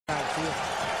field.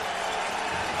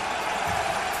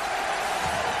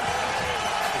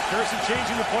 McPherson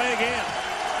changing the play again.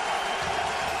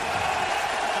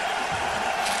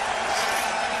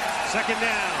 Second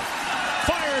down.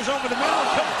 Fires over the middle.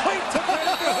 Complete to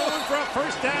Cahoon for a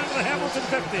first down to the Hamilton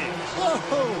 50.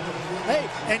 Whoa. Hey,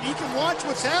 and you can watch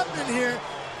what's happening here.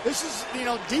 This is,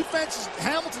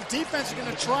 Hamilton's defense is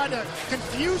going to try to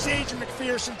confuse Adrian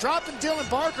McPherson, dropping Dylan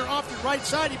Barker off the right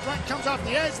side. He comes off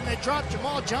the edge, and they drop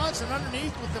Jamal Johnson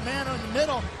underneath with the man in the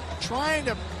middle, trying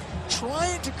to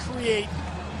create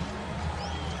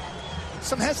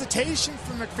some hesitation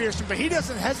from McPherson, but he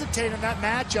doesn't hesitate in that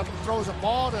matchup and throws a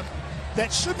ball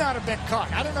that should not have been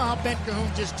caught. I don't know how Ben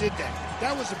Cahoon just did that.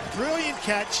 That was a brilliant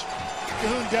catch.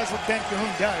 Cahoon does what Ben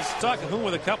Cahoon does. Saw Cahoon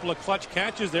with a couple of clutch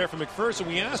catches there from McPherson.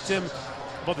 We asked him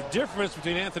about the difference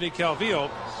between Anthony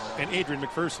Calvillo and Adrian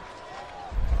McPherson.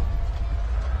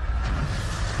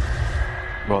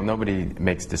 Well, nobody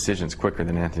makes decisions quicker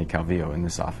than Anthony Calvillo in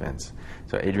this offense.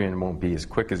 So Adrian won't be as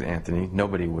quick as Anthony.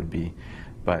 Nobody would be.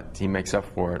 But he makes up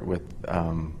for it with,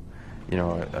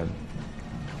 a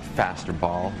faster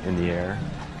ball in the air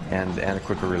and a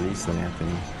quicker release than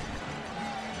Anthony.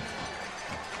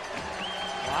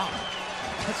 Wow,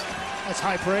 that's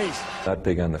high praise. Not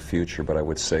big on the future, but I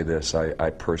would say this. I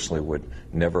personally would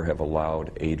never have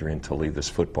allowed Adrian to leave this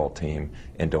football team,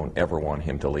 and don't ever want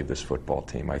him to leave this football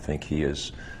team. I think he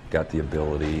has got the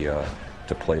ability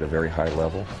to play at a very high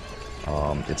level.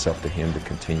 It's up to him to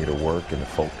continue to work and to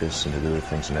focus and to do the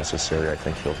things necessary. I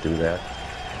think he'll do that,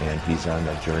 and he's on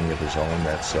a journey of his own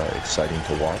that's exciting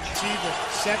to watch. See the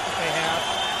set that they have.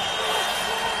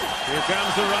 Here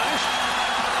comes the rush.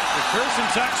 McPherson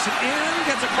tucks it in,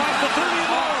 gets across the 30 and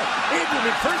more. Adrian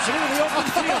McPherson into the open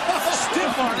field.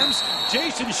 Stiff arms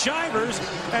Jason Shivers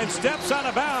and steps out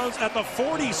of bounds at the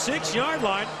 46-yard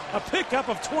line. A pickup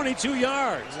of 22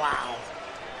 yards. Wow.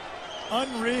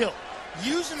 Unreal.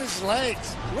 Using his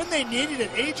legs when they needed it.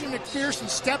 Adrian McPherson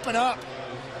stepping up.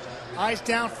 Eyes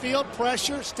downfield,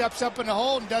 pressure, steps up in the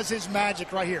hole and does his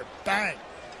magic right here. Bang.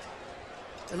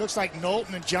 It looks like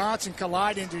Knowlton and Johnson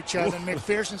collide into each other, and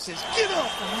McPherson says, "Get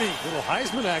off of me." Little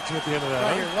Heisman action at the end of that.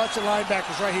 Right here, watch the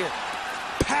linebackers right here.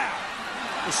 Pow!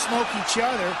 They smoke each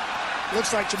other.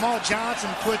 Looks like Jamal Johnson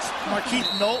puts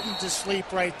Markeith Knowlton to sleep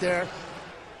right there.